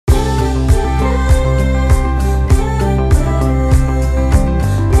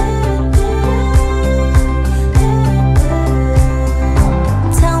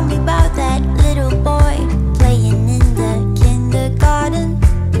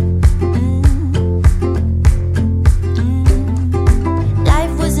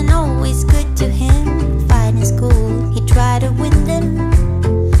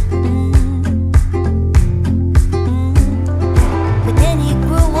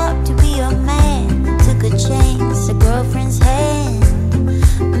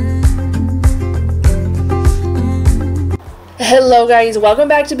Hello guys, welcome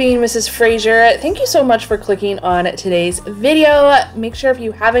back to Being Mrs. Fraser. Thank you so much for clicking on today's video. Make sure if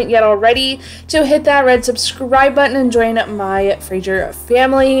you haven't yet already to hit that red subscribe button and join my Fraser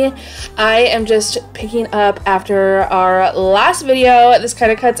family. I am just picking up after our last video. This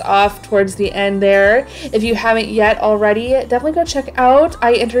kind of cuts off towards the end there. If you haven't yet already, definitely go check out.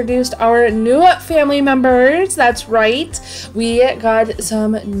 I introduced our new family members. That's right. We got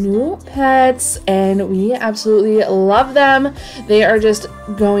some new pets and we absolutely love them. They are just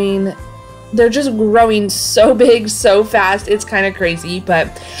growing so big so fast. It's kind of crazy,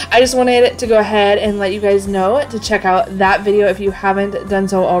 but I just wanted to go ahead and let you guys know to check out that video if you haven't done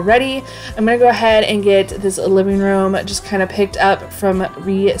so already. I'm gonna go ahead and get this living room just kind of picked up from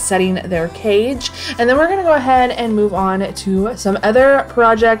resetting their cage, and then we're gonna go ahead and move on to some other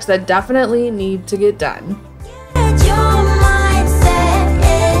projects that definitely need to get done.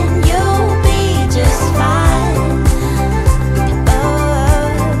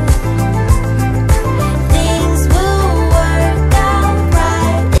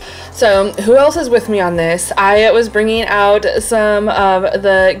 So who else is with me on this? I was bringing out some of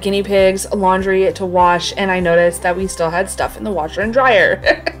the guinea pigs' laundry to wash, and I noticed that we still had stuff in the washer and dryer.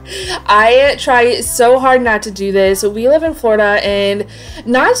 I try so hard not to do this. We live in Florida, and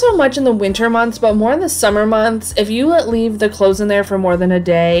not so much in the winter months, but more in the summer months. If you leave the clothes in there for more than a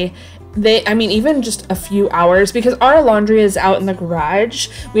day, even just a few hours, because our laundry is out in the garage.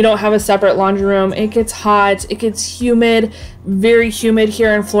 We don't have a separate laundry room. It gets hot, it gets humid, very humid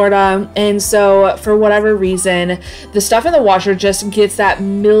here in Florida, and so for whatever reason, the stuff in the washer just gets that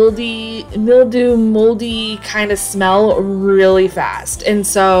moldy kind of smell really fast. And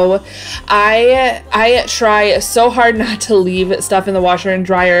so I try so hard not to leave stuff in the washer and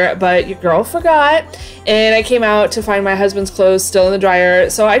dryer, but your girl forgot, and I came out to find my husband's clothes still in the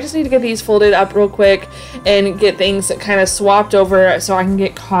dryer. So I just need to get these folded up real quick and get things kind of swapped over so I can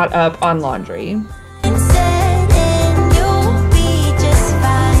get caught up on laundry.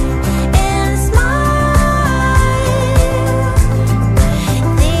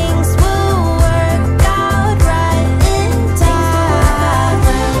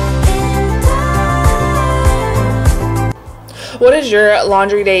 What does your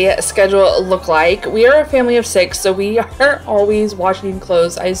laundry day schedule look like? We are a family of 6, so we are always washing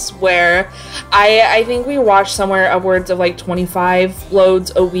clothes, I swear. I think we wash somewhere upwards of like 25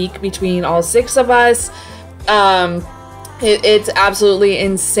 loads a week between all 6 of us. It's absolutely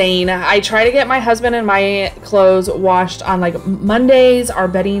insane. I try to get my husband and my clothes washed on like Mondays, our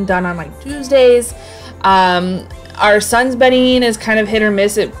bedding done on like Tuesdays. Our son's bedding is kind of hit or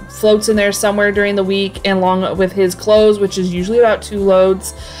miss. It floats in there somewhere during the week, and along with his clothes, which is usually about 2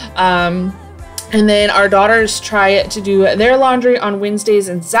 loads. And then our daughters try to do their laundry on Wednesdays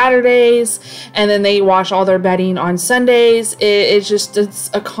and Saturdays, and then they wash all their bedding on Sundays. It's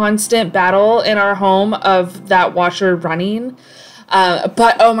a constant battle in our home of that washer running.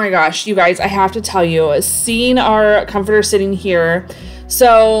 But oh my gosh, you guys, I have to tell you, seeing our comforter sitting here.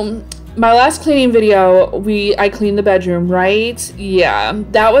 So my last cleaning video, I cleaned the bedroom, right? Yeah,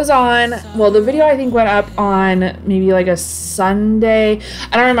 that was on, well, the video I think went up on maybe like a Sunday.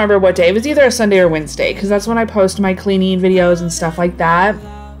 I don't remember what day. It was either a Sunday or Wednesday, because that's when I post my cleaning videos and stuff like that.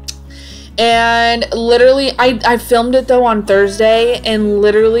 And literally, I filmed it though on Thursday, and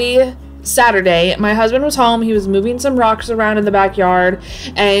literally Saturday, my husband was home. He was moving some rocks around in the backyard,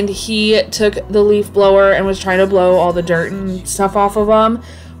 and he took the leaf blower and was trying to blow all the dirt and stuff off of them.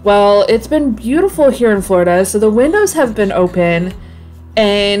 Well, it's been beautiful here in Florida, so the windows have been open,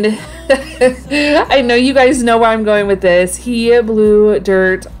 and I know you guys know where I'm going with this. He blew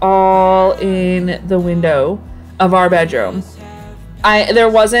dirt all in the window of our bedroom. There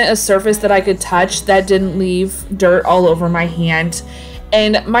wasn't a surface that I could touch that didn't leave dirt all over my hand.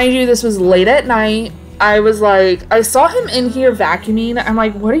 And mind you, this was late at night. I was like, I saw him in here vacuuming. I'm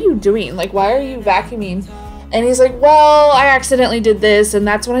like, what are you doing? Like, why are you vacuuming? And he's like, well, I accidentally did this. And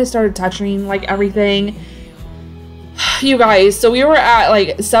that's when I started touching like everything. You guys, so we were at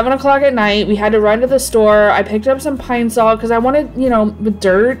like 7 o'clock at night. We had to run to the store. I picked up some pine salt because I wanted, you know, with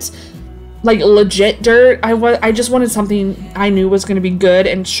dirt, like legit dirt. I just wanted something I knew was going to be good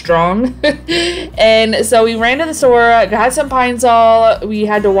and strong. And so we ran to the store, got some pine salt. We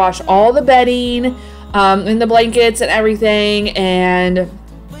had to wash all the bedding and the blankets and everything, and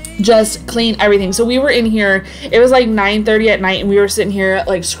just clean everything. So we were in here, it was like 9:30 at night, and we were sitting here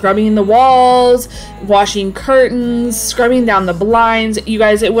like scrubbing the walls, washing curtains, scrubbing down the blinds. You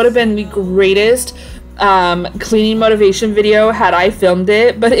guys, it would have been the greatest cleaning motivation video had I filmed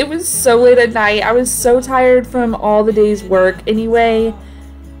it, but it was so late at night. I was so tired from all the day's work anyway.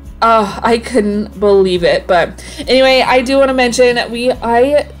 Oh, I couldn't believe it. But anyway, I do want to mention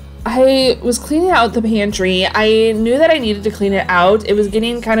I was cleaning out the pantry. I knew that I needed to clean it out. It was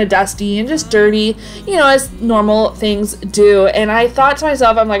getting kind of dusty and just dirty, you know, as normal things do. And I thought to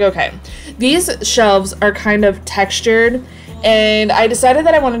myself, I'm like, okay, these shelves are kind of textured, and I decided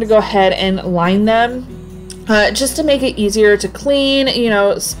that I wanted to go ahead and line them just to make it easier to clean, you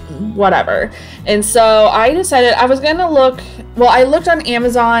know, whatever. And so I decided I was gonna look, well, I looked on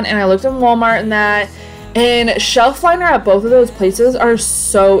Amazon and I looked on Walmart and that, and shelf liner at both of those places are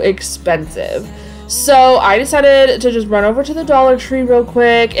so expensive. So I decided to just run over to the Dollar Tree real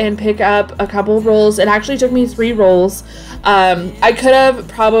quick and pick up a couple of rolls. It actually took me 3 rolls. I could have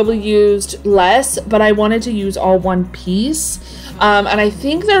probably used less, but I wanted to use all one piece. And I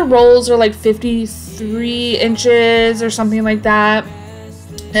think their rolls are like 53 inches or something like that.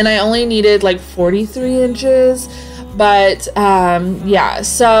 And I only needed like 43 inches. But yeah,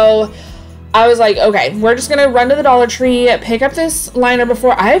 so I was like, okay, we're just gonna run to the Dollar Tree, pick up this liner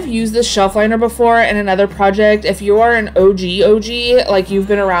before. I have used this shelf liner before in another project. If you are an OG, like you've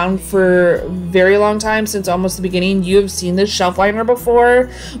been around for a very long time, since almost the beginning, you have seen this shelf liner before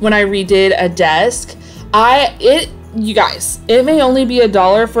when I redid a desk. You guys, it may only be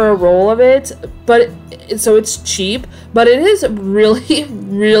 $1 for a roll of it, but so it's cheap, but it is really,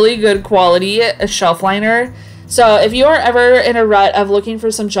 really good quality, a shelf liner. So if you are ever in a rut of looking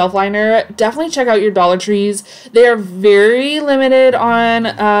for some shelf liner, definitely check out your Dollar Trees. They are very limited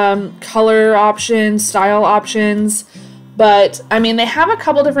on color options, style options. But, I mean, they have a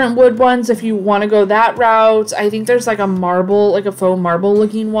couple different wood ones if you want to go that route. I think there's like a marble, like a faux marble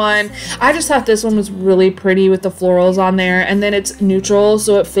looking one. I just thought this one was really pretty with the florals on there. And then it's neutral,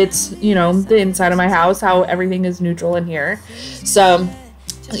 so it fits, you know, the inside of my house, how everything is neutral in here. So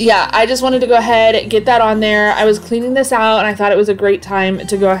yeah, I just wanted to go ahead, get that on there. I was cleaning this out and I thought it was a great time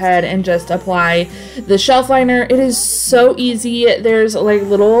to go ahead and just apply the shelf liner. It is so easy. There's like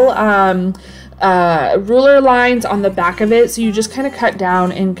little ruler lines on the back of it, so you just kind of cut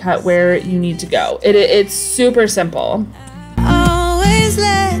down and cut where you need to go. It's super simple. Always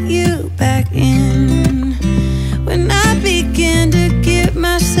let you back in when I begin to get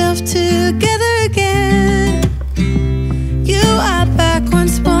myself together again. You are back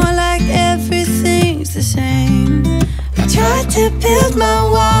once more, like everything's the same. I tried to build my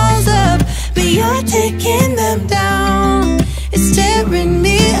walls up, but you're taking them down. It's tearing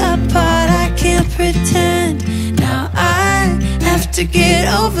me apart, I can't pretend. Now I have to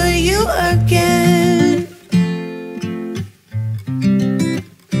get over you again.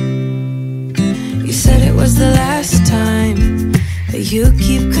 You said it was the last time, but you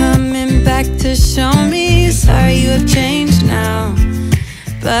keep coming back to show me. Sorry you have changed now,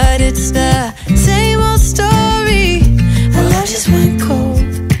 but it's the same old story. Our love just went cold,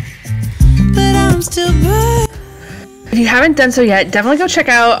 but I'm still burning. If you haven't done so yet, definitely go check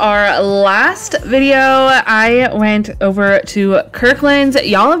out our last video. I went over to Kirkland's.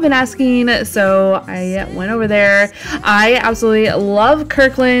 Y'all have been asking, so I went over there. I absolutely love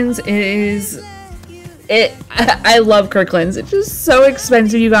Kirkland's. I love Kirkland's. It's just so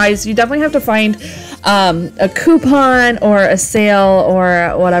expensive, you guys. You definitely have to find a coupon or a sale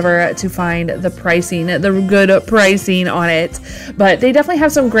or whatever to find the pricing, the good pricing on it. But they definitely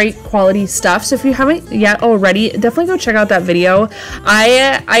have some great quality stuff. So if you haven't yet already, definitely go check out that video.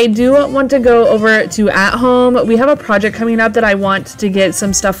 I do want to go over to At Home. We have a project coming up that I want to get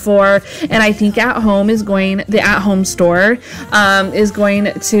some stuff for, and I think At Home is the At Home store is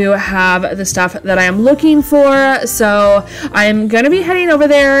going to have the stuff that I am looking for. So I'm gonna be heading over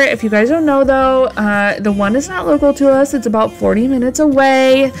there. If you guys don't know though, the one is not local to us. It's about 40 minutes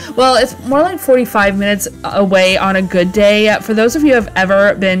away. Well, it's more like 45 minutes away on a good day. For those of you who have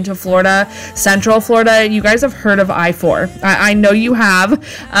ever been to Florida, Central Florida, you guys have heard of I-4. I know you have.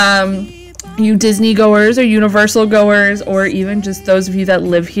 You Disney goers or Universal goers, or even just those of you that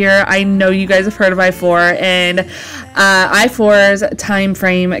live here, I know you guys have heard of I-4, and I-4's time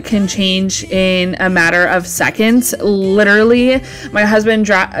frame can change in a matter of seconds. Literally, my husband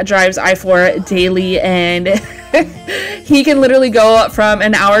drives I-4 daily, and he can literally go from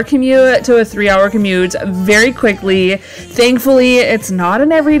an hour commute to a 3-hour commute very quickly. Thankfully, it's not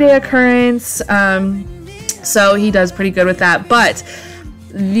an everyday occurrence, so he does pretty good with that. But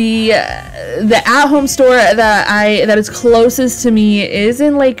the at-home store that is closest to me is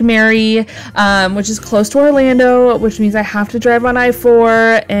in Lake Mary, which is close to Orlando, which means I have to drive on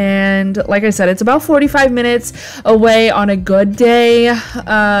I-4, and like I said, it's about 45 minutes away on a good day.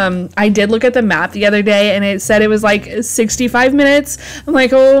 I did look at the map the other day and it said it was like 65 minutes. I'm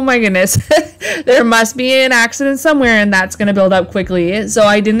like, oh my goodness, there must be an accident somewhere and that's gonna build up quickly. So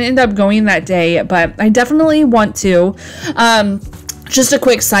I didn't end up going that day, but I definitely want to. Just a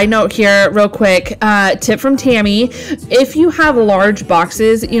quick side note here, real quick, tip from Tammy. If you have large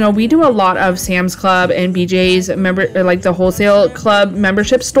boxes, you know, we do a lot of Sam's Club and BJ's like the wholesale club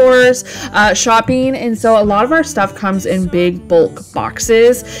membership stores shopping, and so a lot of our stuff comes in big bulk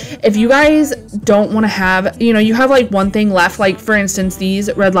boxes. If you guys don't want to have, you know, you have like one thing left, like for instance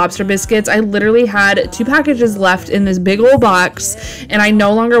these Red Lobster biscuits, I literally had 2 packages left in this big old box and I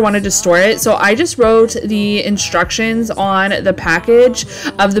no longer wanted to store it, so I just wrote the instructions on the package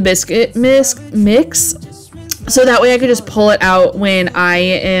of the biscuit mix, so that way I could just pull it out when I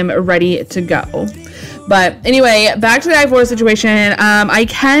am ready to go. But anyway, back to the I-4 situation. I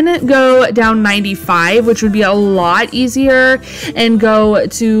can go down 95, which would be a lot easier, and go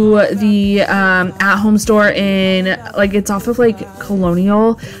to the at-home store in, like, it's off of like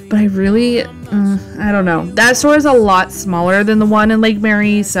Colonial, but I really I don't know, that store is a lot smaller than the one in Lake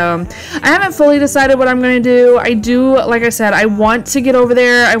Mary, so I haven't fully decided what I'm gonna do. I do, like I said, I want to get over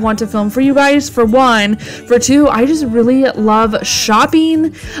there. I want to film for you guys, for one. For two, I just really love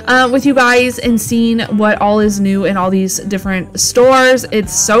shopping with you guys and seeing what all is new in all these different stores.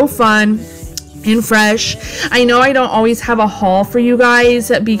 It's so fun and fresh. I know I don't always have a haul for you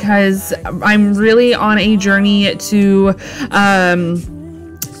guys because I'm really on a journey to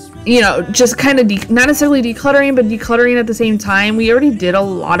you know, just kind of not necessarily decluttering, but decluttering at the same time. We already did a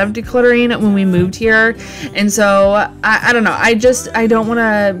lot of decluttering when we moved here, and so I don't know, I don't want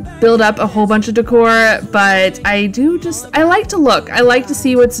to build up a whole bunch of decor, but I like to look. I like to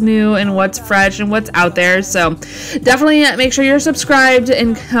see what's new and what's fresh and what's out there. So definitely make sure you're subscribed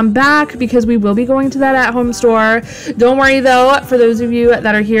and come back, because we will be going to that at-home store. Don't worry though, for those of you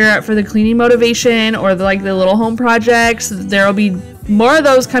that are here for the cleaning motivation or the little home projects, there will be more of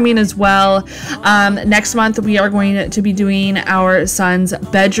those coming as well. Next month we are going to be doing our son's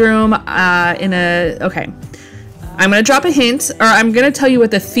bedroom okay, I'm gonna drop a hint, or I'm gonna tell you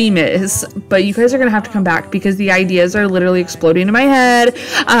what the theme is, but you guys are gonna have to come back because the ideas are literally exploding in my head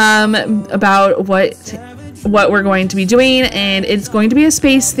about what we're going to be doing, and it's going to be a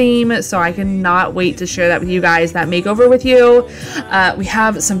space theme, so I cannot wait to share that with you guys, that makeover with you. We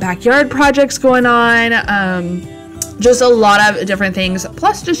have some backyard projects going on, just a lot of different things,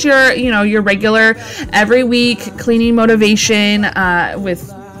 plus just your, you know, your regular every week cleaning motivation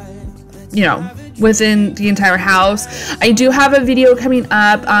with, you know, within the entire house. I do have a video coming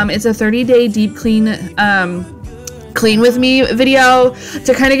up. It's a 30-day deep clean with me video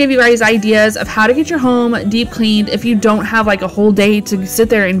to kind of give you guys ideas of how to get your home deep cleaned if you don't have like a whole day to sit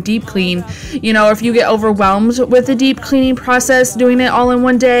there and deep clean. You know, if you get overwhelmed with the deep cleaning process, doing it all in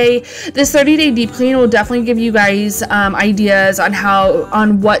one day, this 30-day deep clean will definitely give you guys ideas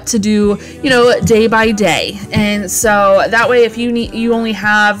on what to do, you know, day by day. And so that way, if you only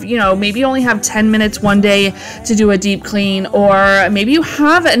have, you know, maybe you only have 10 minutes one day to do a deep clean, or maybe you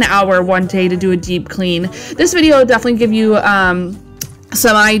have an hour one day to do a deep clean, this video will definitely give you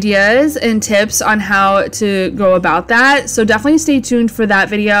some ideas and tips on how to go about that. So definitely stay tuned for that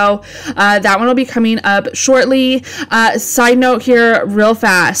video. That one will be coming up shortly. Side note here real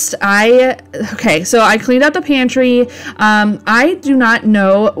fast. Okay, so I cleaned out the pantry. I do not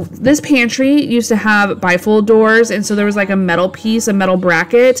know, this pantry used to have bifold doors, and so there was like a metal piece, a metal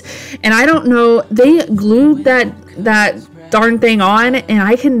bracket, and I don't know, they glued that darn thing on, and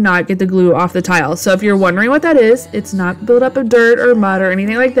I cannot get the glue off the tile. So if you're wondering what that is, it's not built up of dirt or mud or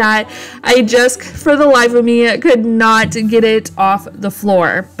anything like that. I just, for the life of me, could not get it off the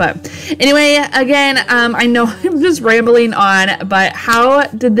floor. But anyway, again, I know I'm just rambling on, but how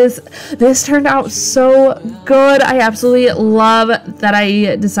did this turned out so good. I absolutely love that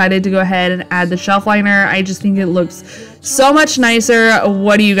I decided to go ahead and add the shelf liner. I just think it looks so much nicer.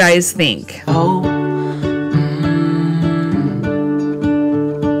 What do you guys think?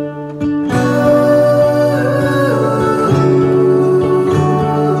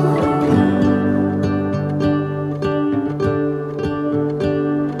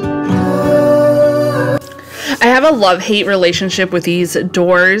 I have a love-hate relationship with these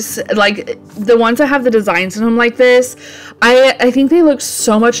doors. Like the ones that have the designs in them like this, I think they look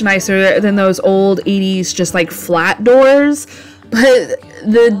so much nicer than those old 80s just like flat doors. But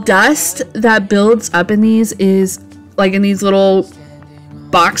the dust that builds up in these is like in these little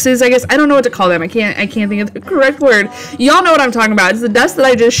boxes, I guess. I don't know what to call them. I can't think of the correct word. Y'all know what I'm talking about. It's the dust that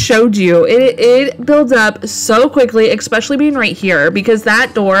I just showed you. It builds up so quickly, especially being right here, because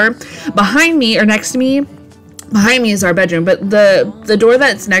that door behind me or next to me, behind me is our bedroom, but the door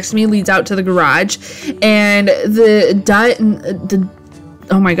that's next to me leads out to the garage, and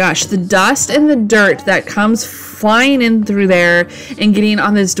oh my gosh, the dust and the dirt that comes flying in through there and getting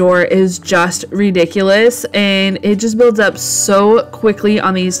on this door is just ridiculous, and it just builds up so quickly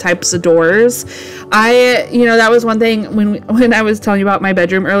on these types of doors. That was one thing when I was telling you about my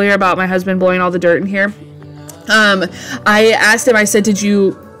bedroom earlier, about my husband blowing all the dirt in here. I asked him, I said, did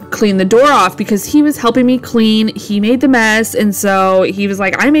you clean the door off? Because he was helping me clean. He made the mess, and so he was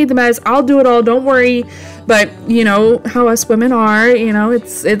like, I made the mess, I'll do it all, don't worry. But you know how us women are,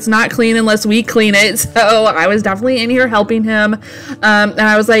 it's not clean unless we clean it. So I was definitely in here helping him, and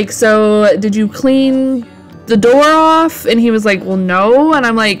I was like, so did you clean the door off? And he was like, well, no. And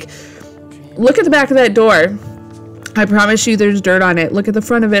I'm like, look at the back of that door, I promise you there's dirt on it. Look at the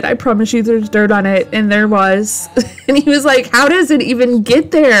front of it, I promise you there's dirt on it. And there was. And he was like, how does it even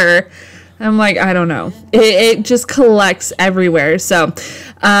get there? I'm like, I don't know. It just collects everywhere. So,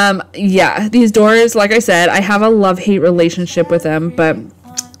 yeah, these doors, like I said, I have a love-hate relationship with them. But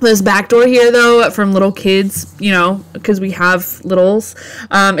this back door here, though, from little kids, because we have littles,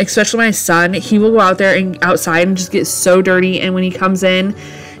 especially my son, he will go out there and outside and just get so dirty. And when he comes in,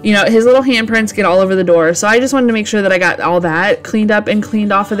 his little handprints get all over the door. So I just wanted to make sure that I got all that cleaned up and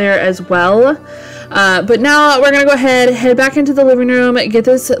cleaned off of there as well. But now we're going to go ahead, head back into the living room, get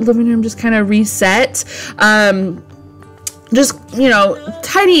this living room just kind of reset. Just,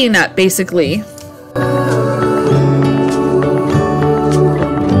 tidying up, basically.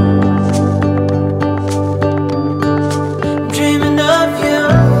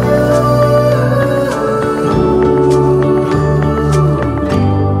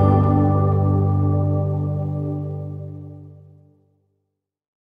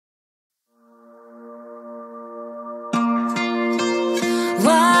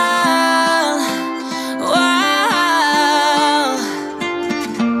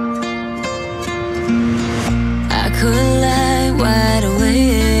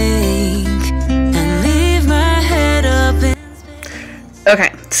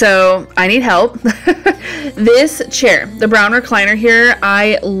 Okay, so I need help. This chair, the brown recliner here,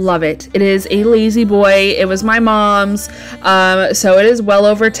 I love it. It is a lazy boy. It was my mom's, so it is well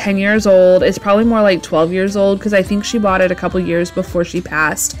over 10 years old. It's probably more like 12 years old because I think she bought it a couple years before she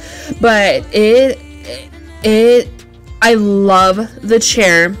passed. But I love the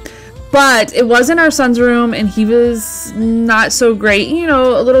chair. But it was in our son's room, and he was not so great.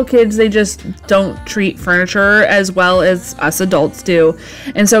 Little kids, they just don't treat furniture as well as us adults do.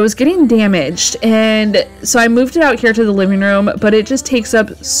 And so it was getting damaged. And so I moved it out here to the living room, but it just takes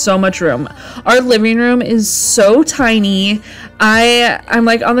up so much room. Our living room is so tiny. I'm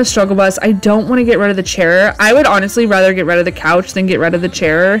like on the struggle bus. I don't want to get rid of the chair. I would honestly rather get rid of the couch than get rid of the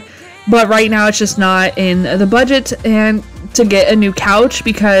chair. But right now it's just not in the budget and to get a new couch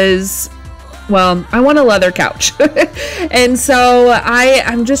because, well, I want a leather couch. And so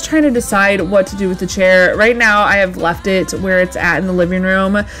I'm just trying to decide what to do with the chair. Right now I have left it where it's at in the living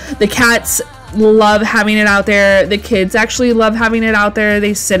room. The cats love having it out there. The kids actually love having it out there.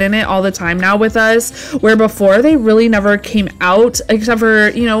 They sit in it all the time now with us, where before they really never came out, except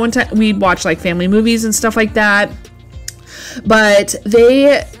for, one time we'd watch like family movies and stuff like that. But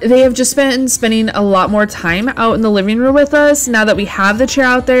they have just been spending a lot more time out in the living room with us now that we have the chair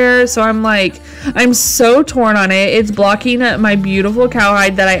out there. So I'm so torn on it. It's blocking my beautiful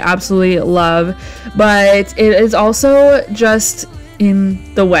cowhide that I absolutely love, but it is also just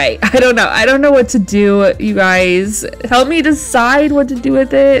in the way. I don't know what to do. You guys help me decide what to do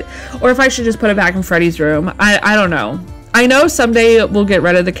with it, or if I should just put it back in Freddie's room. I don't know. I know someday we'll get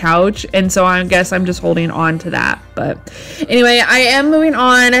rid of the couch, and so I guess I'm just holding on to that. But anyway, I am moving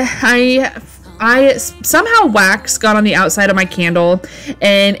on. I somehow wax got on the outside of my candle,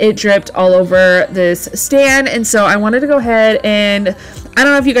 and it dripped all over this stand, and so I wanted to go ahead and, I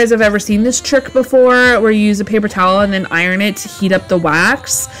don't know if you guys have ever seen this trick before, where you use a paper towel and then iron it to heat up the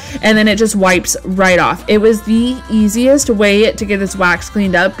wax, and then it just wipes right off. It was the easiest way to get this wax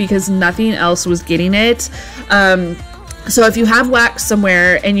cleaned up because nothing else was getting it. So if you have wax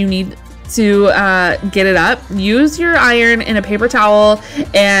somewhere and you need to get it up, use your iron in a paper towel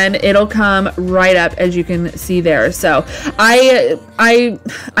and it'll come right up, as you can see there. So I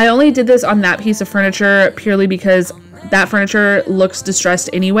only did this on that piece of furniture purely because that furniture looks distressed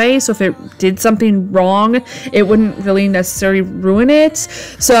anyway, so if it did something wrong, it wouldn't really necessarily ruin it.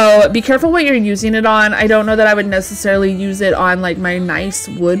 So be careful what you're using it on. I don't know that I would necessarily use it on like my nice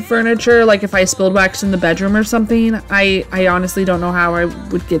wood furniture, like if I spilled wax in the bedroom or something. I honestly don't know how I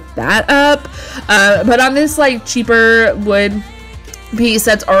would get that up, but on this like cheaper wood piece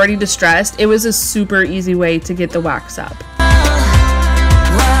that's already distressed, it was a super easy way to get the wax up.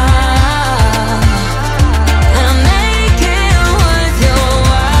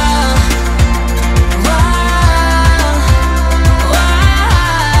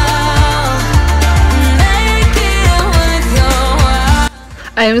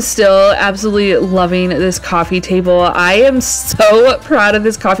 I am still absolutely loving this coffee table. I am so proud of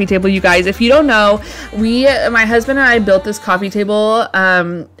this coffee table, you guys. If you don't know, my husband and I built this coffee table.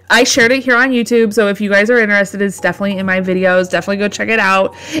 I shared it here on YouTube, so if you guys are interested, it's definitely in my videos. Definitely go check it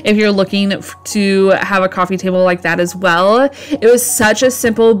out if you're looking to have a coffee table like that as well. It was such a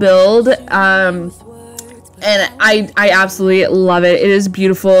simple build. And I absolutely love it. It is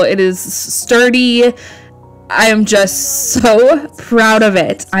beautiful. It is sturdy. I am just so proud of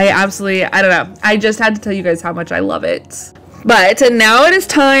it. I don't know. I just had to tell you guys how much I love it. But now it is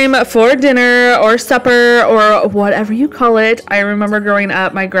time for dinner or supper or whatever you call it. I remember growing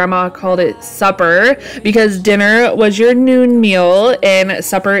up, my grandma called it supper because dinner was your noon meal and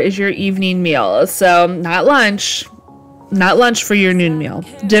supper is your evening meal. So not lunch. Not lunch for your noon meal.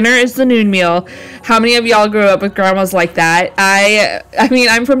 Dinner is the noon meal. How many of y'all grew up with grandmas like that? I mean,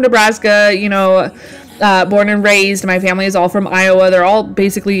 I'm from Nebraska, you know, born and raised. My family is all from Iowa. They're all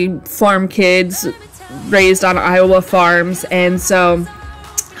basically farm kids raised on Iowa farms. And so,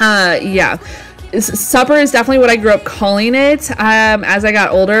 yeah, supper is definitely what I grew up calling it. As I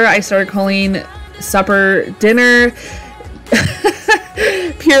got older, I started calling supper dinner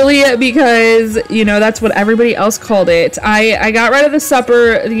purely because, you know, that's what everybody else called it. I got rid of the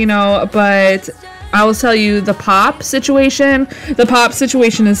supper, you know, but I will tell you, the pop situation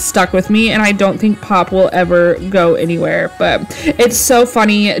is stuck with me, and I don't think pop will ever go anywhere. But it's so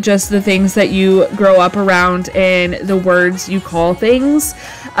funny, just the things that you grow up around and the words you call things.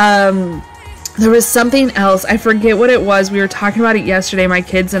 There was something else, I forget what it was. We were talking about it yesterday, my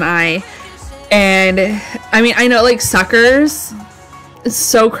kids and I mean, I know, like, suckers. It's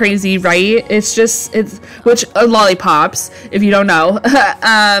so crazy, right? Which lollipops, if you don't know.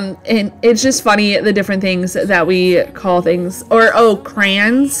 And it's just funny, the different things that we call things. Or, oh,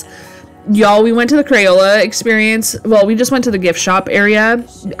 crayons. Y'all, we went to the Crayola experience. Well, we just went to the gift shop area.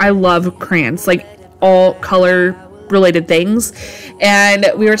 I love crayons, like all color related things.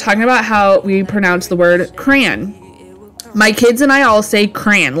 And we were talking about how we pronounce the word crayon. My kids and I all say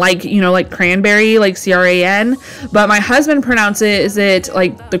crayon, like, you know, like cranberry, like C-R-A-N, but my husband pronounces it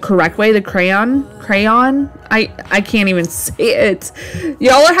like the correct way, the crayon. I can't even say it.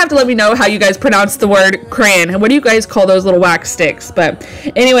 Y'all have to let me know how you guys pronounce the word crayon. What do you guys call those little wax sticks? But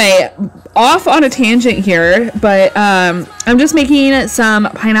anyway, off on a tangent here, but I'm just making some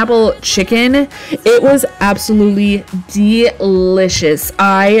pineapple chicken. It was absolutely delicious.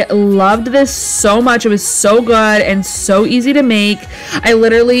 I loved this so much. It was so good and so easy to make.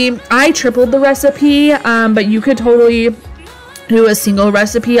 I tripled the recipe, but you could totally do a single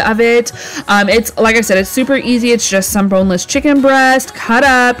recipe of it. It's, like I said, it's super easy. It's just some boneless chicken breast cut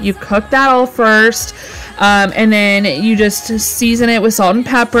up. You cook that all first, and then you just season it with salt and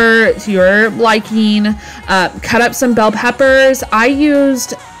pepper to your liking. Cut up some bell peppers. I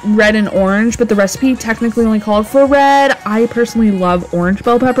used red and orange, but the recipe technically only called for red. I personally love orange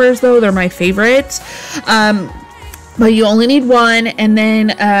bell peppers, though. They're my favorite. But you only need one, and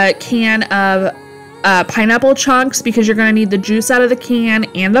then a can of pineapple chunks, because you're going to need the juice out of the can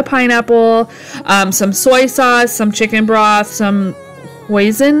and the pineapple, some soy sauce, some chicken broth, some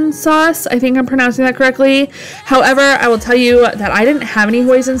hoisin sauce. I think I'm pronouncing that correctly. However, I will tell you that I didn't have any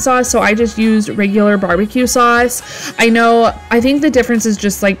hoisin sauce, so I just used regular barbecue sauce. I think the difference is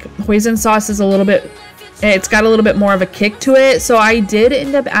just like hoisin sauce is it's got a little bit more of a kick to it, so I did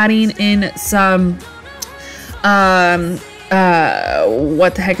end up adding in some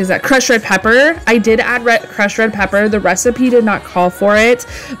what the heck is that? Crushed red pepper. I did add crushed red pepper. The recipe did not call for it,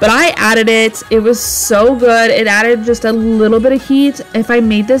 but I added it. It was so good. It added just a little bit of heat. If I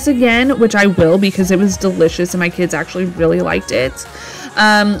made this again, which I will because it was delicious and my kids actually really liked it,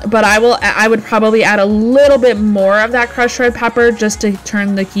 but I would probably add a little bit more of that crushed red pepper just to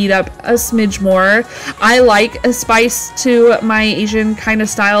turn the heat up a smidge more. I like a spice to my Asian kind of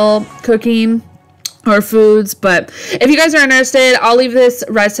style cooking. or foods. But if you guys are interested, I'll leave this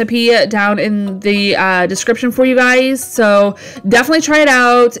recipe down in the description for you guys, so definitely try it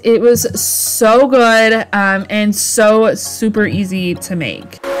out. It was so good and so super easy to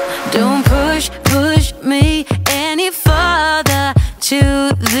make. Don't push me any further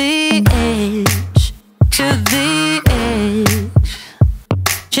to the edge,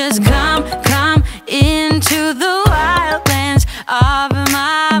 just come into the wildlands of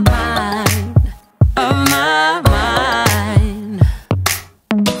my mind,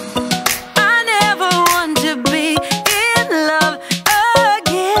 I never want to be in love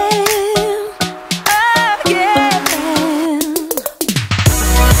again.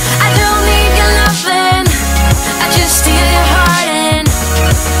 I don't need your loving, I just steal your heart and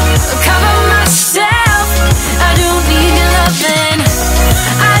cover myself. I don't need your loving,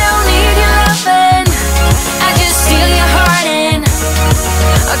 I don't need your loving, I just steal your heart and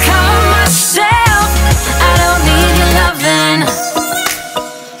cover myself. I don't need your loving.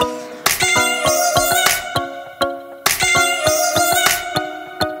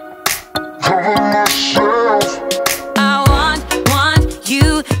 I want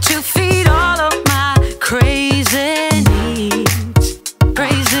you to feed all of my crazy needs,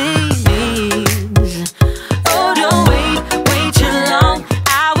 Oh, don't wait too long,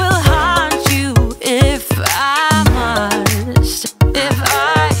 I will haunt you if I must,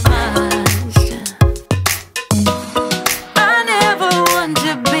 I never want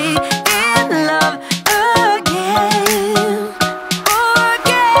to be in love again.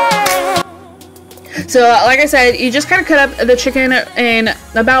 So like I said, you just kind of cut up the chicken in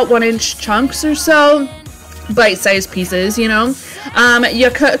about 1-inch chunks or so, bite-sized pieces, you know. You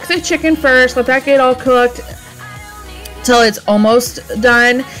cook the chicken first, let that get all cooked till it's almost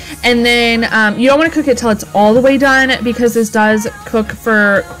done, and then you don't want to cook it till it's all the way done, because this does cook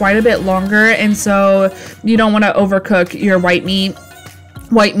for quite a bit longer, and so you don't want to overcook your white meat.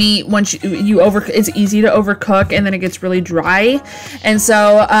 Once it's easy to overcook, and then it gets really dry. And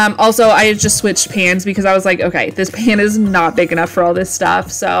so also I just switched pans, because I was like, okay, this pan is not big enough for all this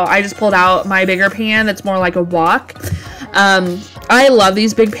stuff, so I just pulled out my bigger pan that's more like a wok. I love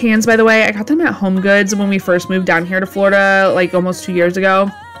these big pans, by the way. I got them at Home Goods when we first moved down here to Florida, like almost 2 years ago.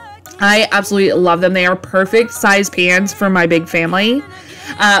 I absolutely love them. They are perfect size pans for my big family.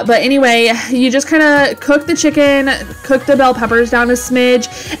 But anyway, you just kind of cook the chicken, cook the bell peppers down a smidge,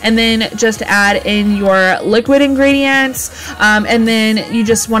 and then just add in your liquid ingredients, and then you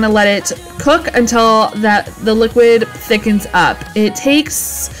just want to let it cook until the liquid thickens up. It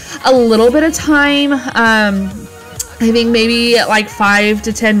takes a little bit of time, I think maybe like 5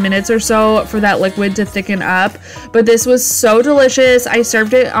 to 10 minutes or so for that liquid to thicken up, but this was so delicious. I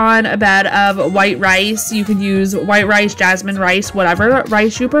served it on a bed of white rice. You could use white rice, jasmine rice, whatever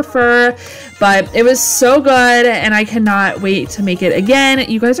rice you prefer, but it was so good, and I cannot wait to make it again.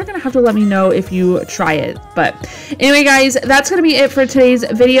 You guys are gonna have to let me know if you try it. But anyway, guys, that's gonna be it for today's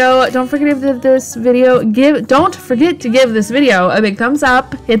video. Don't forget to give this video a big thumbs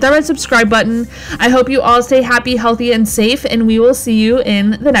up, hit that red subscribe button. I hope you all stay happy, healthy, and safe, and we will see you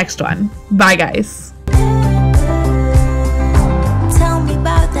in the next one. Bye, guys.